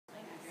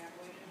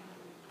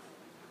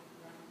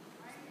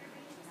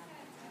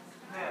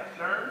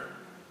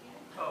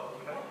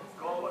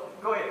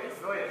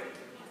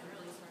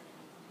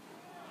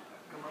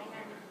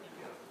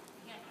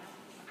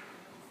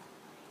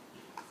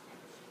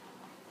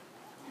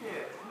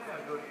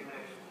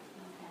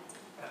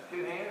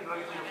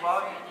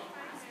pocket.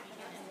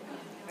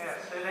 Now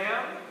sit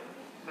down,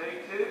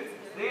 take two,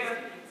 then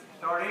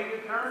start in your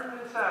turn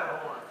and saddle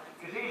horn.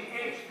 Because he's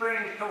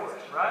inexperienced horse,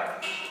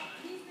 right?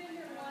 He's been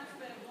here once,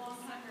 but a long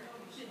time ago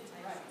he shouldn't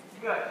have.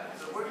 Good.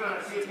 So we're going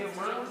to give him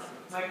room,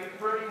 make it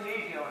pretty and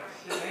easy on him.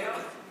 Sit down.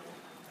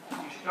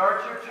 You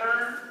start your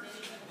turn,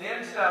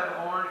 then saddle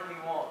horn if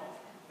you want.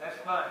 That's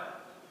fine.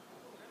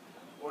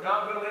 We're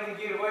not going to let him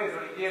get away with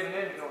what he did a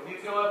minute ago. You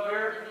come up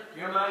here,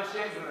 your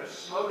mindset is going to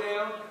slow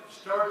down,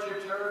 start your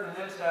turn, and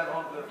then saddle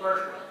horn for the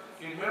first one.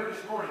 You remember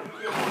this morning, you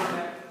feel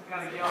that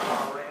kind of yellow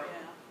all around.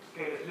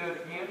 Okay, let's do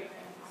it again.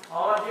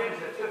 All I did is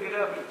I took it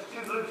up. It was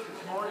too loose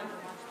this morning.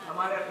 I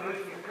might have to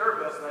loosen your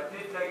curve up, but I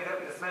did take it up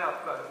in his mouth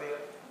quite a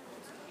bit.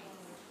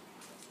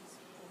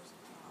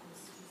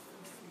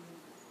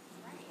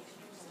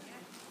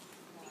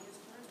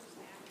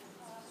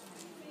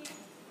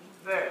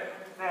 There.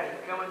 Now, you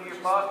come into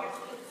your pocket.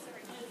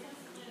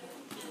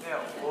 Now,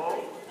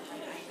 whoa.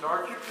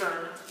 Start your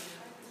turn.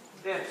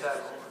 Then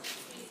saddle horn.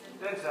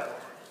 Then saddle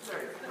horn.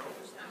 There you go.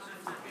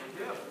 Good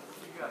deal.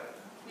 You got it.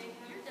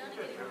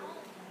 Good girl.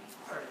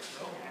 There you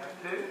go. Now,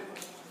 two.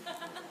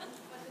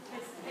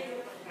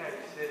 Now,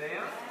 you sit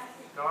down.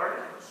 Start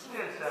it.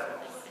 Then saddle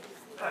horn.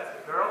 That's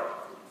it, girl.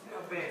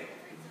 Now, bend.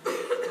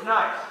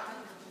 Nice.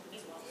 There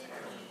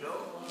you go.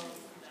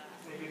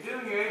 Now, you're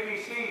doing your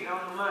ABCs on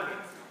the Monday.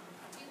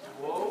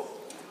 Whoa.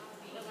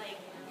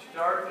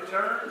 Start the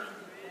turn,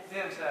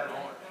 then saddle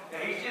horn. Now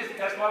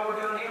that's why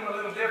we're doing him a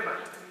little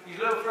different. He's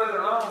a little further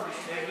along.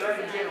 You let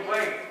him get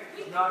away.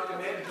 He's not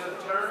committing to the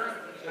turn.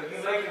 So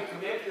you make him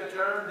commit to the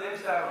turn, then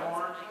saddle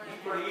horn.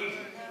 It's pretty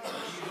easy.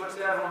 If you put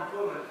saddle horn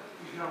pulling,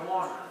 he's going to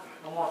wander.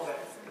 I want that.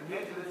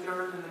 Commit to the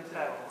turn and then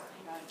saddle horn.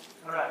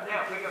 All right,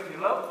 now pick up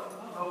your lope.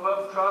 Lope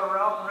up, trot her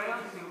off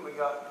around, see what we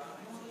got.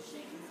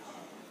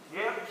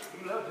 Yep,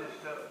 he loves this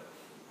stuff.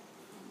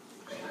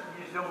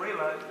 You just don't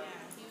realize it.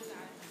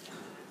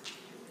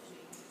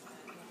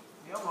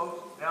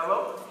 Almost. Now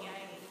look.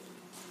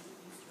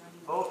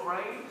 Both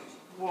reins.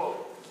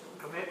 Whoa.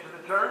 Commit to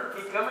the turn.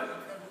 Keep coming.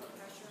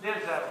 Then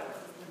saddle.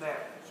 Now.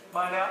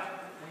 Find out.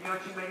 And you know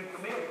what you made him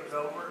commit. It was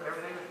over.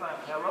 Everything was fine.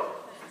 Now look.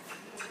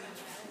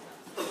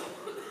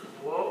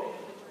 Whoa.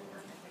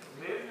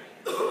 Commit.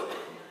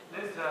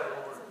 Then saddle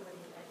horn.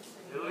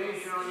 A little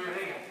easier on your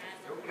hand.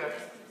 Okay.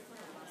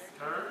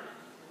 Turn.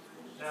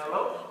 Now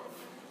look.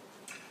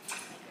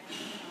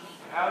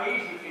 How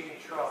easy can you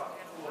trot?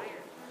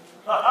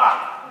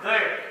 Ha-ha!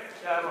 There.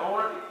 Saddle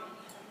horn.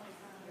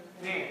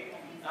 Then.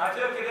 I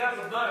took it up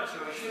a bunch,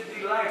 so it should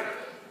be lighter.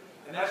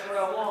 And that's what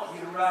I want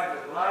you to ride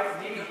with. Light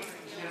and easy.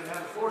 Instead of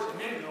having to force a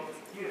needle,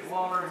 you just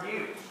wander and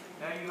use.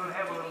 Now you're going to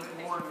have a little bit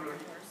more of your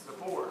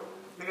support.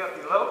 Pick up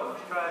your lope.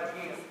 Let's try it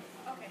again.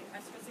 Okay,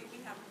 I suppose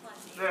we have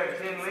plenty. There.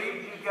 10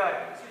 leads. You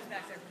got it.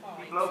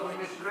 Keep loping,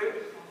 Miss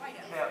Driggs.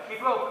 Now,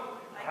 keep loping.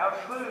 How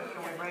smooth can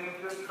we bring him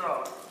to a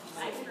trot?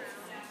 Okay.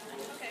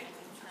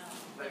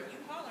 You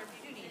holler if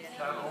you do need it.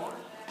 Saddle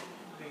horn.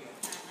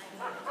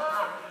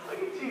 Look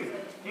at you.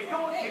 Keep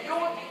going, keep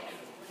going.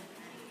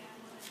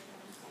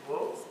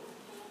 Whoa.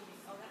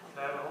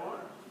 Saddle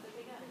horn.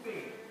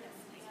 Bend.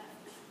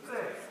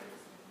 There.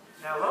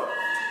 Now look.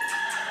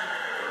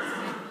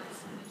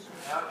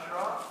 Now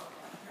trot.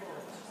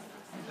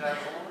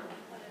 Saddle horn.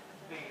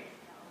 Bend.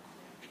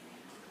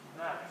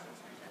 Nice.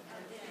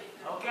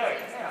 Okay,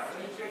 now let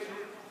me fix it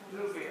a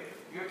little bit.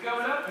 You're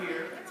coming up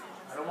here.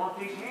 I don't want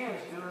these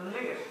hands doing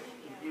this.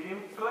 You get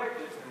him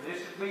collected, and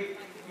this will be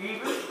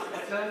even.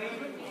 That's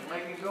uneven.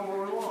 Make him go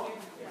where we want.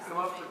 Come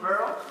up to the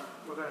barrel.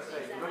 We're going to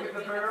say, look at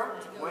the barrel,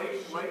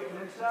 wait, and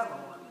then saddle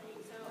horn.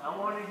 I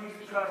wanted you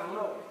to try to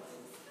lope.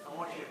 I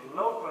want you to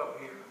lope up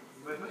here.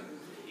 You with me?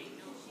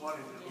 I want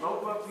you to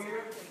lope up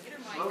here,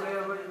 slow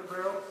down, look at the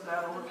barrel,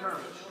 saddle horn,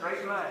 turn.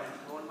 Straight line,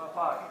 going in my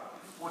pocket.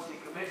 Once he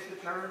commits the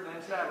turn,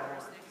 then saddle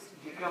horn.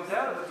 If he comes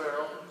out of the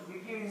barrel,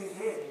 you give him his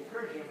head,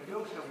 encourage him to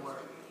go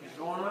somewhere. He's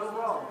going a little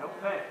wrong, don't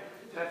panic.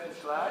 Touch and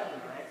slide,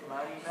 and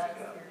line him back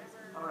up.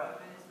 All right.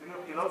 Pick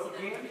up your lope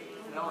again,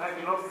 and I'll have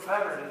your lope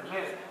pattern in a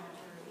minute.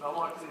 I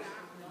want this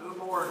little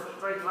more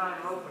straight line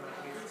open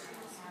up here.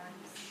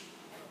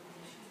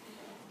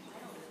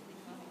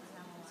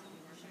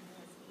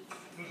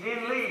 He's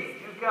in lead.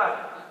 You got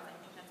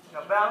it.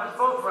 Now balance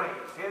both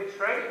reins. Head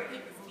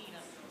straight.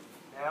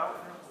 Now,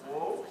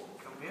 whoa.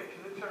 Commit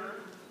to the turn.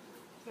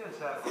 Then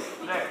saddle.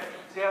 There.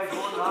 See how he's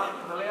going on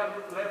to the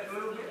left a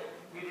little bit?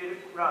 You did it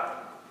right.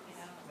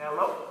 Now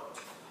low.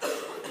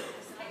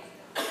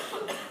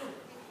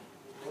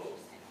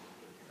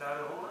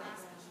 Saddle horn.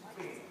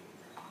 Bend.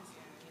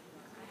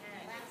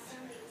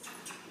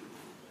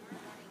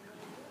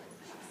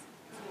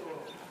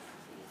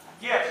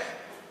 Yes.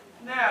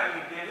 Now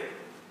you did it.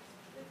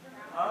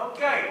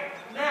 Okay.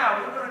 Now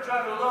we're going to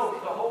try to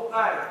lope the whole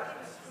pattern.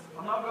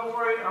 I'm not going to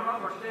worry. I'm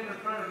not going to stand in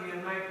front of you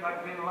and make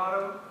like in a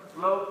lotto,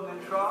 lope and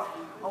then trot.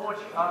 I want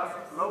you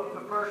to lope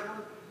the first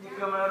one. You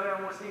come out there.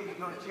 I want to see if he's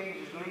going to change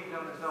his lead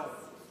on his own.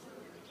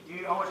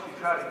 I want you to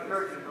try to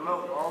encourage him to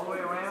lope all the way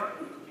around.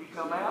 You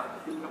come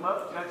out, you come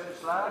up, touch and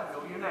slide,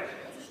 go to your next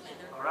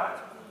one. All right?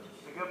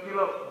 Pick up your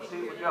lope. Let's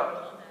see what we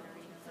got.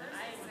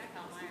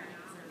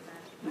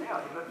 Now,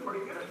 you look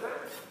pretty good at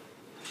that.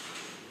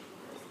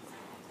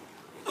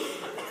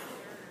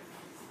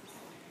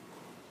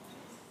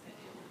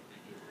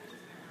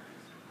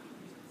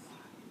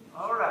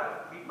 All right,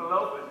 keep it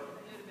open.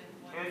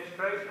 Head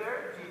straight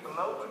there, keep it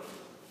open.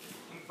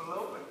 Keep it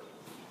open.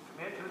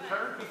 Commit to the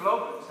turn, keep it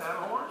open,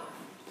 saddle horn.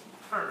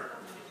 Turn.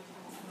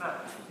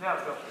 Now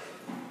go.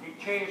 You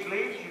change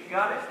leads, you've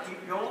got it,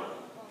 keep going.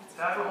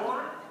 Saddle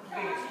horn,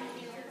 finish.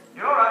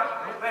 You're all right,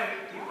 don't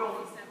panic, keep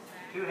going.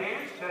 2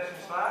 hands, touch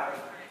and slide.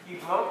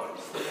 Keep open,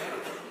 down.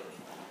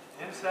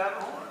 Then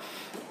saddle horn.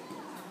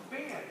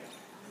 Bend.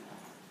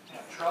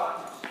 Now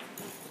trot.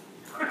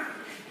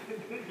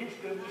 You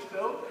stood the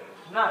stove.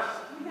 Nice.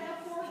 We have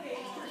 4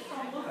 days to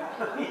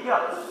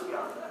Yeah.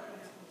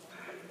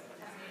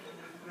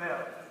 Now,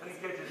 let me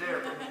get you there.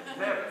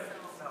 Better.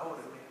 Now hold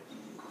it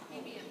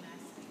there.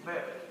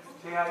 Better.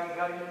 See how you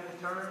got him in the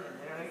turn?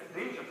 And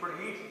these are pretty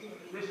easy.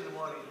 This is the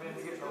one he's been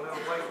getting a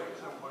little weight with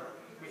somewhere.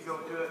 You go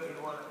to it, you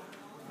want to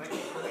make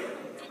it come in, and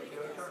then we do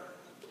a turn.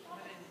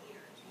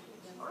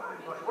 All right,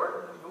 you want to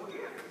work? Go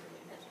again.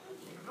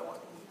 Keep going.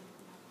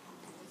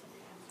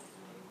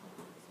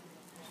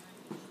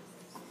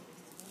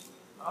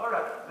 All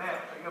right, now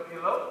pick up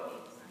your load.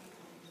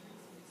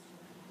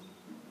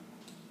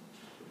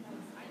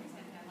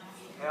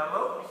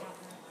 Hello.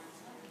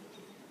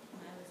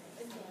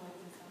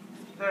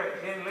 There,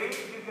 10 leads,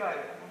 you got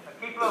it. Now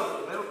keep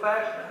loading, a little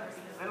faster,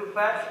 a little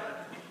faster.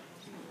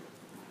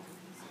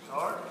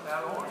 Start,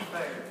 saddle horn,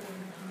 there.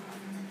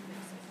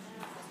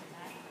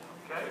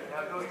 Okay,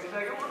 now go to your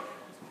second one.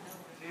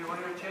 See when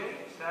you're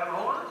changed, saddle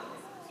horn,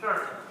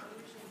 turn.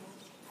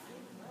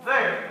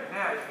 There,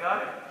 now you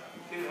got it.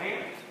 2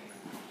 hands.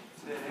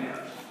 Sit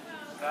down,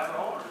 saddle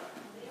horn,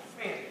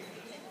 spin.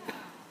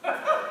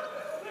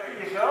 There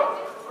you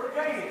go. We're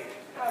gaining.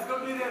 Now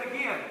go do that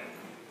again.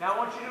 Now I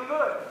want you to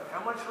look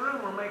how much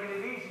room we're making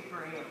it easy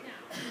for him.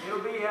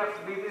 It'll have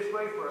to be this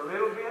way for a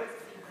little bit,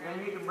 and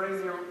then you can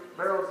bring your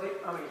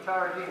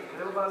tires in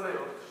little by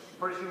little.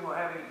 Pretty soon we'll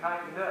have him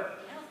tightened up.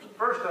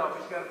 First off,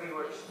 it's got to be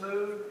where it's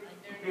smooth,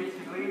 gets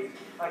the leads.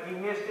 Like he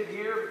missed it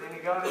here, but then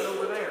he got it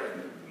over there.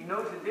 He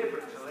knows the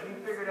difference, so let him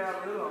figure it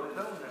out a little on his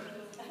own there.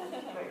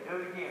 Okay, do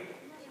it again.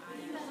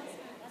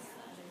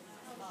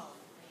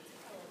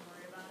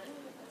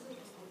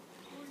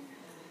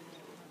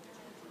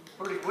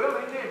 Pretty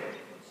willing, didn't it?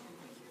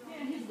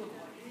 Yeah, he's good.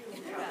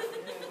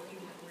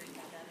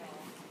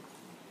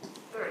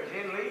 There,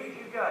 10 leads,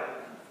 you got it.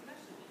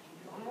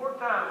 One more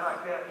time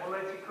like that, we'll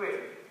let you quit.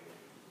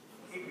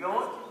 Keep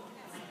going.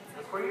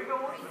 Look where you're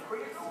going. Look where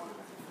you're going.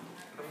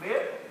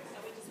 Commit.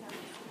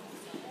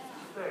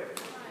 There.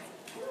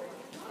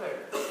 There.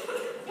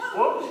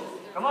 Whoops.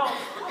 Come on.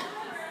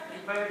 You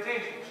pay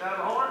attention.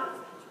 Saddle horn.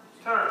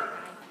 Turn.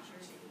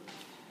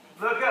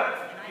 Look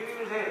up. Give him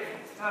his head.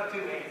 Now 2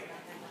 hands.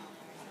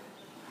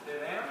 Sit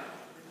down.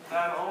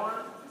 Saddle horn.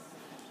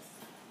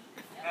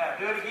 Now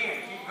do it again.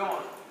 Keep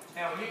going.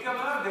 Now when you come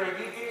out there, you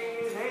get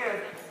in his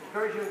head.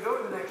 Encourage him to go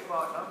to the next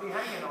spot. Don't be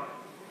hanging on it.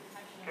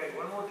 Okay,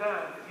 one more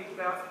time. Keep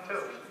about the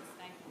toast.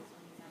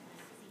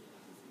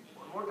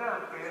 One more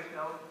time, Chris.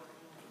 No.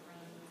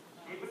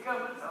 Keep it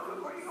coming. Now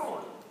look where you're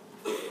going.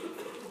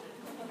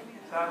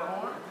 Saddle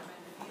horn.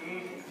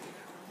 Easy.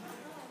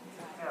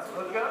 Now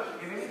look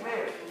up. Give him his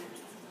head.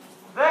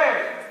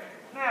 There.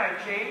 Now you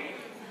change.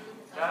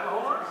 Saddle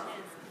horn.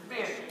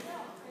 Bend.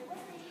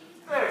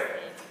 There.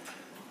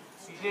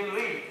 He's in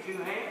lead. 2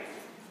 hands.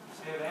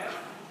 Sit down.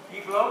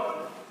 Keep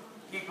open.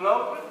 Keep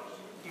open.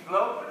 Keep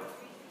open.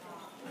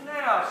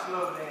 Now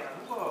slow down.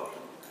 Whoa.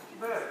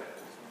 Better.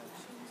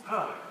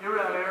 Huh. You're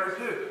out there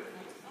too.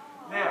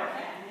 Now.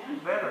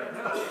 Better.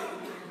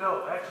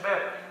 No, that's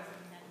better.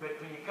 But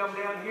when you come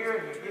down here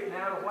and you're getting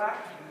out of whack,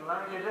 you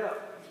line it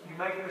up. You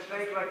make a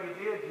mistake like you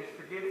did, just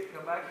forget it.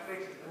 Come back and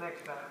fix it the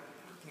next time.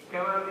 You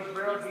come out of these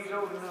barrels, he's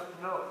old enough to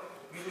know it.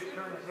 You just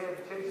turn his head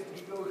and chase it,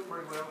 he goes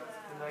pretty well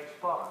to the next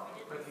spot.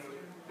 But if you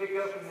pick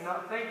up and you're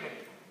not thinking,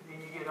 then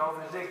you get all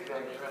the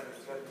zigzags running.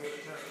 You got to get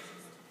it done.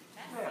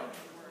 Now,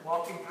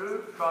 walk him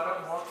through, trot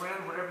up and walk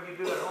around, whatever you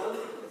do at home,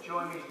 show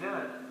him he's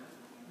done.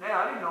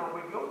 Now, I didn't know if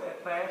we could go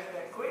that fast,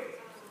 that quick.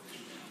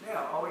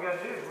 Now, all we got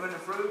to do is win the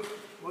proof.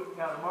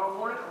 Now, tomorrow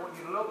morning, I want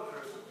you to lope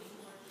through.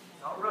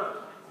 Not run.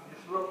 You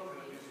just lope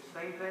through. Do the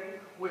same thing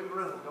with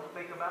room. Don't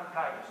think about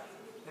tightness.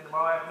 Then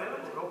tomorrow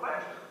afternoon, we'll go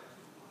faster.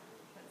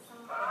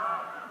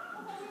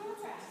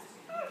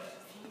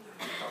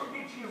 I'll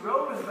get you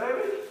rolling,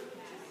 baby.